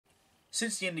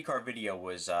Since the IndyCar video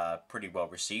was pretty well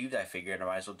received, I figured I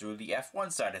might as well do the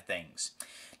F1 side of things.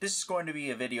 This is going to be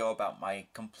a video about my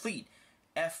complete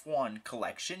F1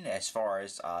 collection as far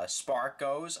as Spark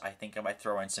goes. I think I might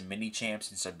throw in some mini champs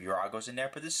and some Buragos in there,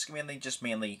 but this is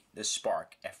mainly the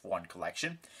Spark F1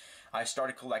 collection. I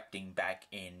started collecting back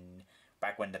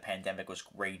when the pandemic was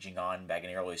raging on, back in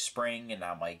the early spring, and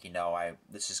I'm like,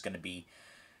 this is going to be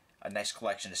a nice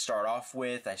collection to start off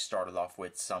with. I started off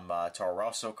with some Toro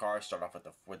Rosso cars, started off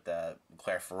with the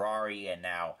Leclerc Ferrari, and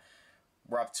now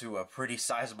we're up to a pretty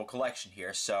sizable collection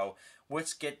here. So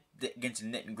let's get into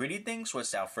the nitty and gritty things.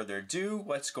 Without further ado,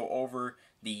 let's go over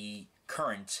the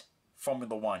current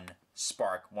Formula One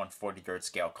Spark 1/43rd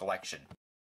scale collection.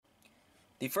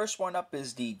 The first one up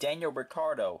is the Daniel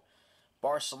Ricciardo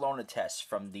Barcelona test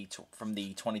from the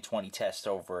 2020 test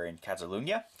over in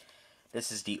Catalunya. This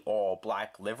is the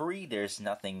all-black livery. There's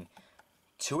nothing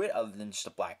to it other than just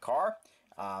a black car.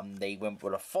 They went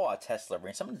with a full-out test livery.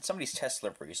 And some of these test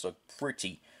liveries look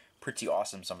pretty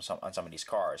awesome on some of these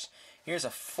cars. Here's a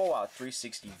full-out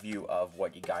 360 view of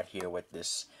what you got here with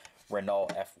this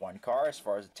Renault F1 car as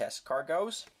far as the test car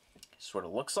goes. This is what it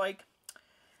looks like.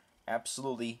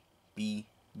 Absolutely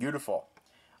beautiful.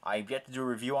 I've yet to do a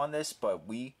review on this, but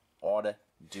we ought to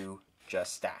do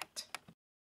just that.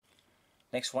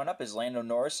 Next one up is Lando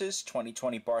Norris's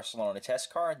 2020 Barcelona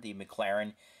test car, the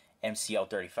McLaren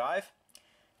MCL35,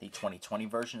 the 2020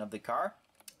 version of the car.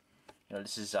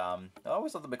 This is, I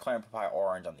always love the McLaren Papaya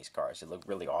Orange on these cars. They look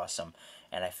really awesome.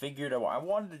 And I figured I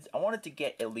wanted to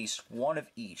get at least one of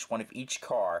each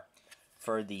car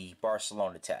for the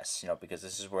Barcelona tests, because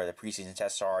this is where the preseason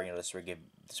tests are. This is where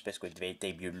this basically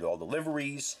debuted all the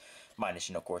liveries, minus,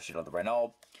 of course, the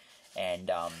Renault. And,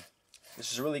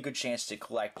 this is a really good chance to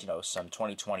collect, some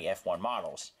 2020 F1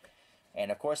 models. And,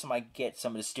 of course, I might get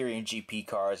some of the Styrian GP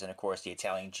cars and, of course, the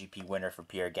Italian GP winner for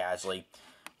Pierre Gasly.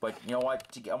 But, you know what?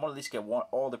 I want to at least get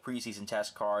all the preseason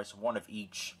test cars, one of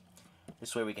each.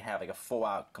 This way we can have, like, a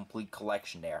full-out, complete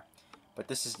collection there. But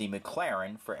this is the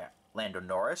McLaren for Lando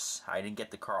Norris. I didn't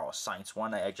get the Carlos Sainz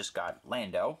one. I just got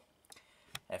Lando.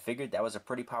 I figured that was a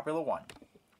pretty popular one.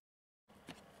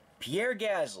 Pierre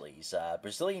Gasly's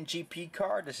Brazilian GP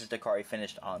car. This is the car he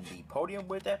finished on the podium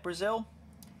with at Brazil.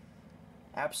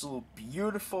 Absolute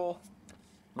beautiful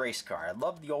race car. I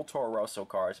love the old Toro Rosso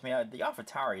cars. Man, the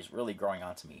AlphaTauri is really growing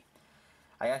onto me.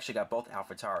 I actually got both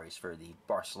AlphaTauris for the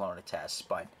Barcelona test,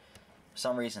 but for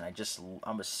some reason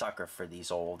I'm a sucker for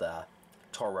these old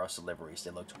Toro Rosso liveries.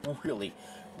 They looked really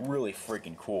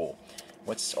freaking cool.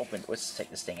 Let's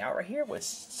take this thing out right here. Let's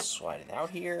slide it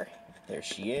out here. There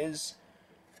she is.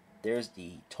 There's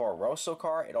the Toro Rosso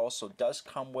car. It also does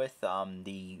come with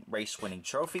the race-winning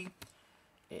trophy.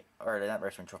 Or not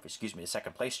race-winning trophy, excuse me, the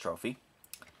second-place trophy.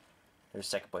 There's a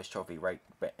second-place trophy right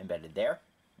embedded there.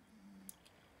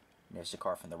 And there's the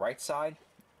car from the right side.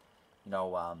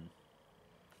 I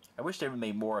wish they would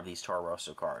made more of these Toro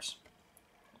Rosso cars,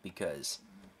 because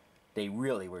they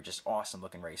really were just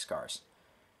awesome-looking race cars.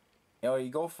 You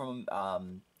go from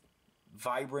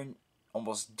vibrant,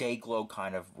 almost day-glow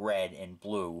kind of red and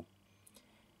blue,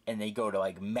 and they go to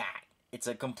like matte. It's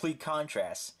a complete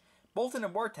contrast. Both of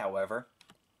them worked, however,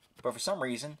 but for some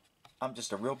reason, I'm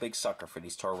just a real big sucker for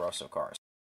these Toro Rosso cars.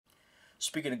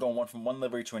 Speaking of going from one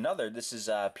livery to another, this is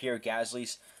Pierre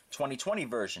Gasly's 2020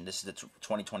 version. This is the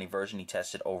 2020 version he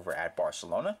tested over at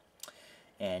Barcelona,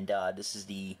 and this is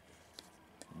the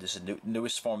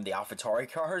newest form of the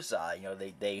AlphaTauri cars.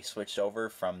 They switched over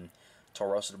from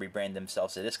Toro Rosso to rebrand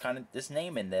themselves to this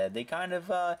name, and they kind of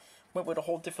went with a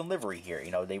whole different livery here.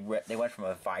 They went from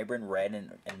a vibrant red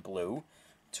and blue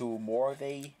to more of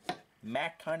a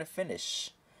matte kind of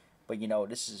finish. But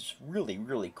this is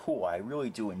really cool. I really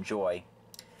do enjoy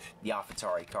the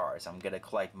AlphaTauri cars. I'm gonna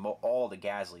collect all the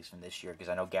Gaslys from this year, because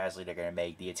I know Gasly, they're gonna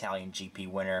make the Italian GP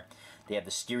winner. They have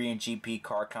the Styrian GP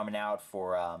car coming out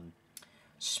for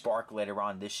Spark later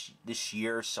on this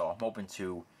year, so I'm hoping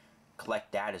to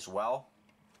collect that as well.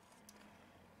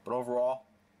 But overall,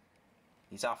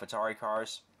 these AlphaTauri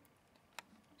cars,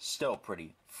 still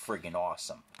pretty friggin'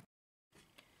 awesome.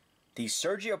 The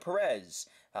Sergio Perez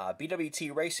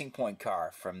BWT Racing Point car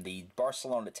from the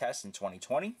Barcelona test in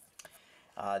 2020.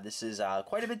 This is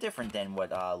quite a bit different than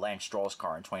what Lance Stroll's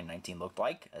car in 2019 looked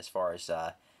like, as far as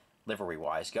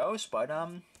livery-wise goes, but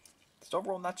it's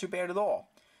overall not too bad at all.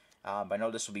 I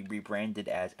know this will be rebranded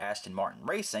as Aston Martin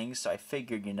Racing, so I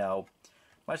figured,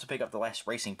 might as well pick up the last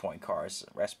Racing Point cars,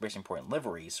 Racing Point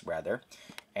liveries, rather,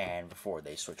 and before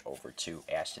they switch over to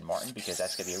Aston Martin, because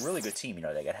that's going to be a really good team.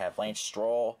 They're going to have Lance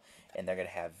Stroll, and they're going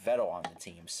to have Vettel on the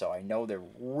team, so I know they're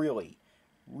really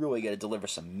going to deliver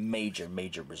some major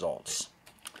results.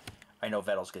 I know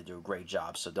Vettel's going to do a great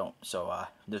job, so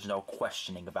there's no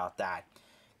questioning about that.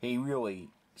 He really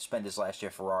spent his last year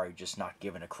at Ferrari just not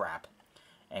giving a crap.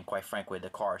 And quite frankly, the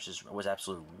car was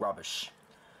absolute rubbish.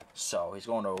 So he's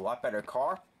going to a lot better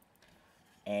car.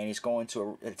 And he's going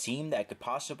to a team that could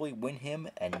possibly win him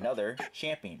another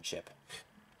championship.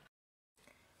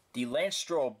 The Lance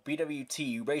Stroll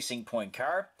BWT Racing Point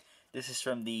car. This is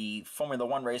from the Formula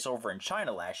 1 race over in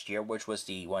China last year, which was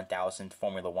the 1000th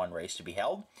Formula 1 race to be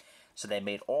held. So they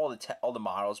made all the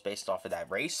models based off of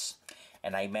that race,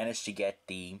 and I managed to get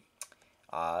the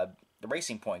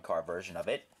Racing Point car version of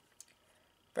it.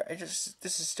 But this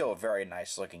is still a very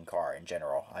nice looking car in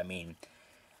general. I mean,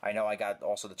 I know I got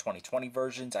also the 2020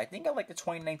 versions. I think I like the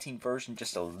 2019 version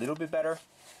just a little bit better.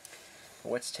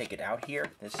 Let's take it out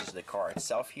here. This is the car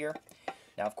itself here.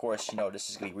 Now, of course, you know, this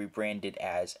is going to be rebranded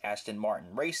as Aston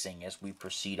Martin Racing as we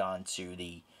proceed on to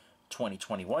the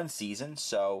 2021 season.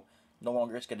 So, no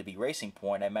longer it's going to be Racing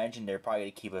Point. I imagine they're probably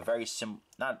going to keep a very I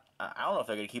don't know if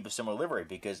they're going to keep a similar livery,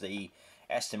 because the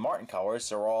Aston Martin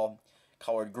colors are all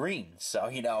colored green. So,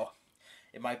 you know,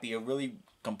 it might be a really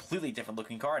completely different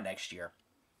looking car next year.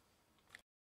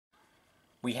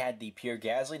 We had the Pierre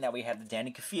Gasly, now we have the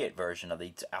Danny Kvyat version of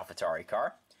the AlphaTauri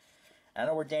car. I don't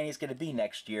know where Danny's going to be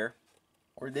next year,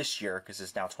 or this year, because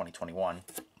it's now 2021.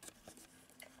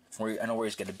 I know where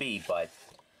he's going to be, but,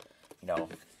 you know,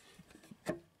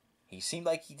 he seemed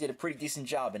like he did a pretty decent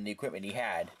job in the equipment he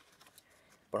had.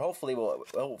 But hopefully we'll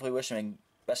wish him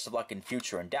best of luck in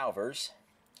future endeavors.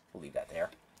 We'll leave that there.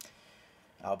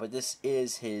 But this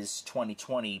is his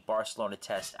 2020 Barcelona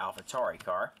Test AlphaTauri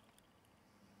car.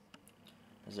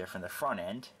 Is there from the front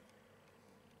end.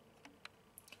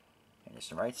 And there's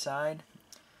the right side.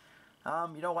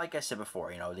 You know, like I said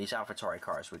before, you know, these AlphaTauri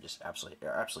cars were just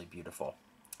absolutely beautiful.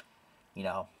 You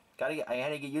know, I had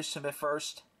to get used to them at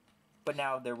first, but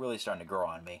now they're really starting to grow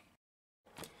on me.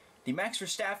 The Max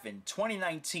Verstappen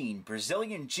 2019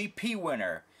 Brazilian GP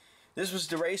winner. This was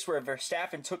the race where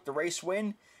Verstappen took the race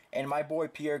win, and my boy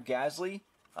Pierre Gasly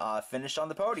finished on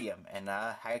the podium. And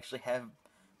I actually have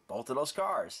both of those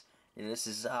cars. This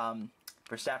is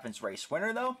Verstappen's race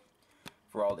winner, though.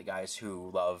 For all the guys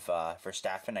who love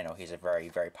Verstappen, I know he's a very,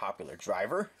 very popular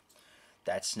driver.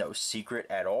 That's no secret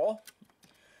at all.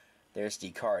 There's the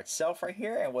car itself right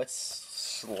here, and let's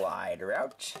slide her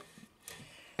out.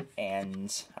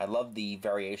 And I love the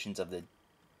variations of the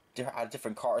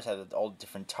different cars have all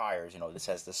different tires. You know, this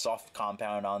has the soft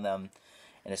compound on them,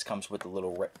 and this comes with the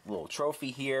little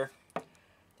trophy here.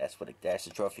 That's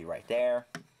the trophy right there.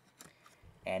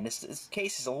 And this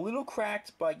case is a little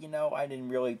cracked, but, you know, I didn't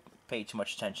really pay too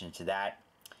much attention to that.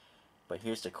 But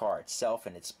here's the car itself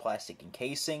and its plastic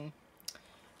encasing.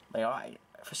 You know,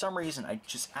 for some reason, I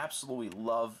just absolutely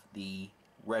love the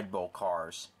Red Bull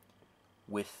cars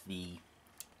with the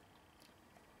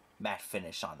matte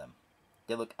finish on them.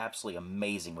 They look absolutely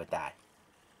amazing with that.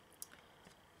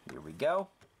 Here we go.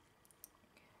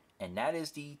 And that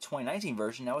is the 2019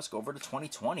 version. Now let's go over to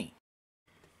 2020.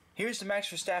 Here's the Max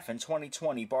Verstappen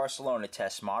 2020 Barcelona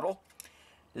test model.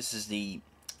 This is the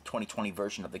 2020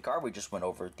 version of the car. We just went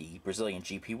over the Brazilian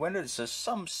GP winner. There's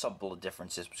some subtle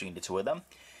differences between the two of them.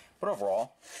 But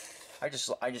overall, I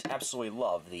just absolutely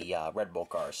love the Red Bull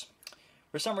cars.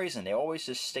 For some reason, they always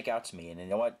just stick out to me. And you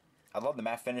know what? I love the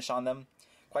matte finish on them.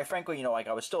 Quite frankly, you know, like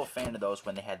I was still a fan of those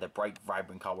when they had the bright,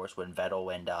 vibrant colors when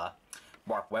Vettel and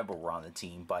Mark Webber were on the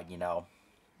team. But, you know,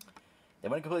 they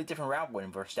went a completely different route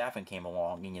when Verstappen came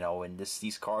along, and, you know, and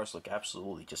these cars look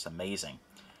absolutely just amazing.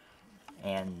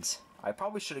 And I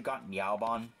probably should have gotten the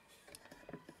Albon,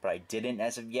 but I didn't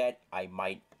as of yet. I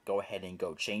might go ahead and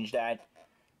go change that,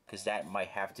 because that might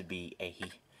have to be a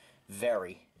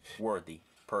very worthy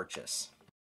purchase.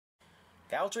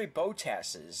 Valtteri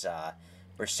Bottas's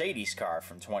Mercedes car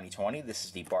from 2020. This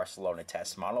is the Barcelona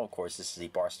test model. Of course, this is the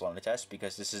Barcelona test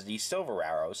because this is the Silver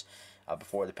Arrows.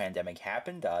 Before the pandemic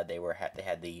happened, they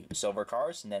had the silver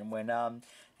cars, and then when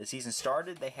the season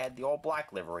started, they had the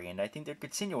all-black livery, and I think they're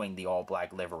continuing the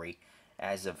all-black livery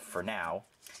as of for now.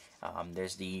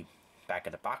 There's the back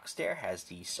of the box there, has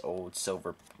the old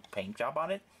silver paint job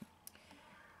on it.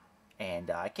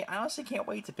 And I honestly can't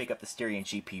wait to pick up the Styrian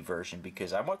GP version,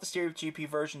 because I want the Styrian GP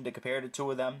version to compare the two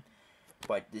of them.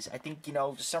 But I think, you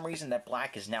know, for some reason that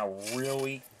black is now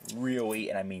really,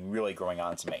 and I mean really growing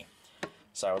on to me.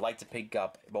 So I would like to pick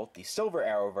up both the Silver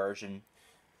Arrow version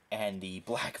and the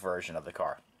black version of the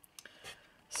car.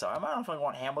 So I don't know if I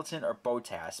want Hamilton or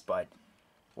Bottas, but,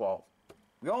 well,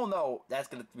 we all know that's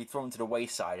going to be thrown to the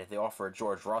wayside if they offer a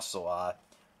George Russell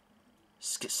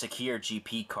Sakir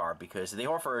GP car, because if they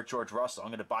offer a George Russell, I'm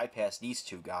going to bypass these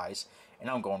two guys, and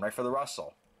I'm going right for the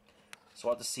Russell. So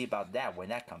we'll have to see about that when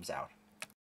that comes out.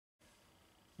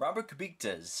 Robert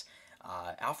Kubica's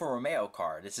Alfa Romeo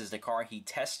car. This is the car he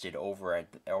tested over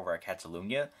at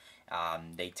Catalunya.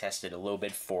 They tested a little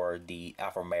bit for the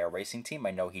Alfa Romeo racing team.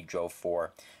 I know he drove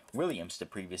for Williams the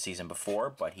previous season before,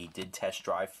 but he did test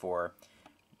drive for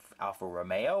Alfa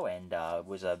Romeo, and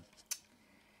was a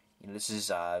this is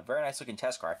a very nice looking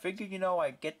test car. I figured,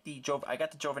 I got the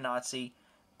Giovinazzi,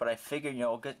 but I figured,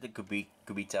 I'll get the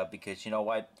Kubica because, you know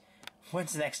what?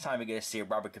 When's the next time you're going to see a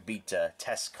Robert Kubica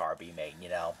test car be made,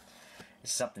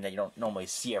 It's something that you don't normally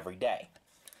see every day.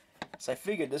 So I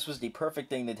figured this was the perfect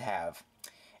thing to have.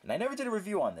 And I never did a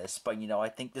review on this, but, I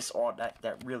think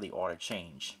that really ought to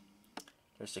change.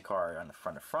 There's the car on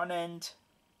the front end.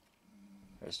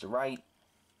 There's the right.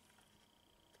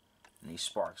 And these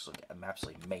sparks look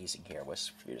absolutely amazing here. Let's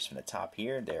view this from the top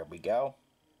here. There we go.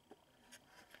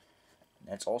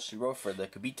 And that's all she wrote for the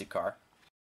Kubica car.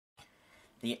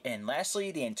 And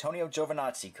lastly, the Antonio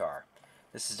Giovinazzi car.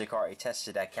 This is the car he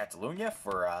tested at Catalunya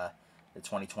for the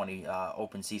 2020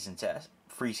 open season test,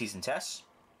 free season tests.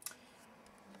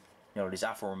 These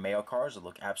Alfa Romeo cars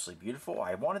look absolutely beautiful.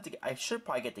 I should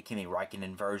probably get the Kimi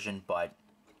Räikkönen version, but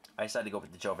I decided to go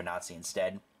with the Giovinazzi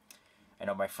instead. I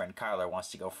know my friend Kyler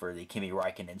wants to go for the Kimi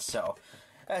Räikkönen, so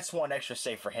that's one extra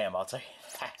save for him, I'll tell you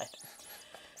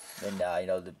that.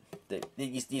 And,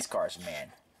 these cars,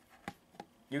 man,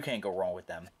 you can't go wrong with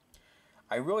them.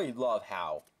 I really love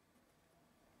how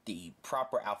the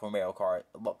proper Alfa Romeo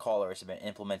colors have been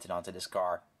implemented onto this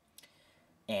car.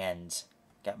 And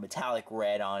got metallic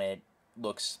red on it.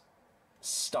 Looks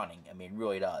stunning. I mean, it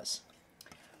really does.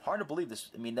 Hard to believe this.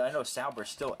 I mean, I know Sauber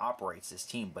still operates this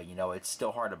team, but, it's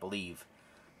still hard to believe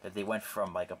that they went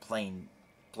from, like, a plain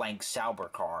blank Sauber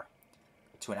car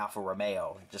to an Alfa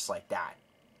Romeo, just like that.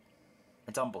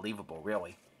 It's unbelievable,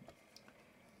 really.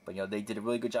 But, they did a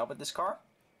really good job with this car.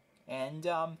 And,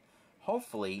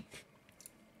 hopefully,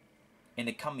 in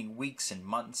the coming weeks and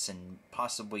months and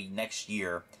possibly next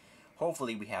year,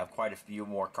 hopefully we have quite a few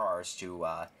more cars to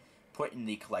put in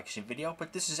the collection video.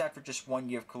 But this is after just 1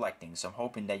 year of collecting, so I'm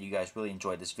hoping that you guys really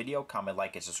enjoyed this video. Comment,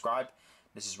 like, and subscribe.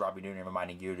 This is Robbie Noonan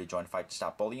reminding you to join Fight to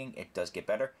Stop Bullying. It does get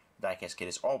better. Diecast Kid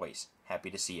is always happy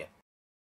to see you.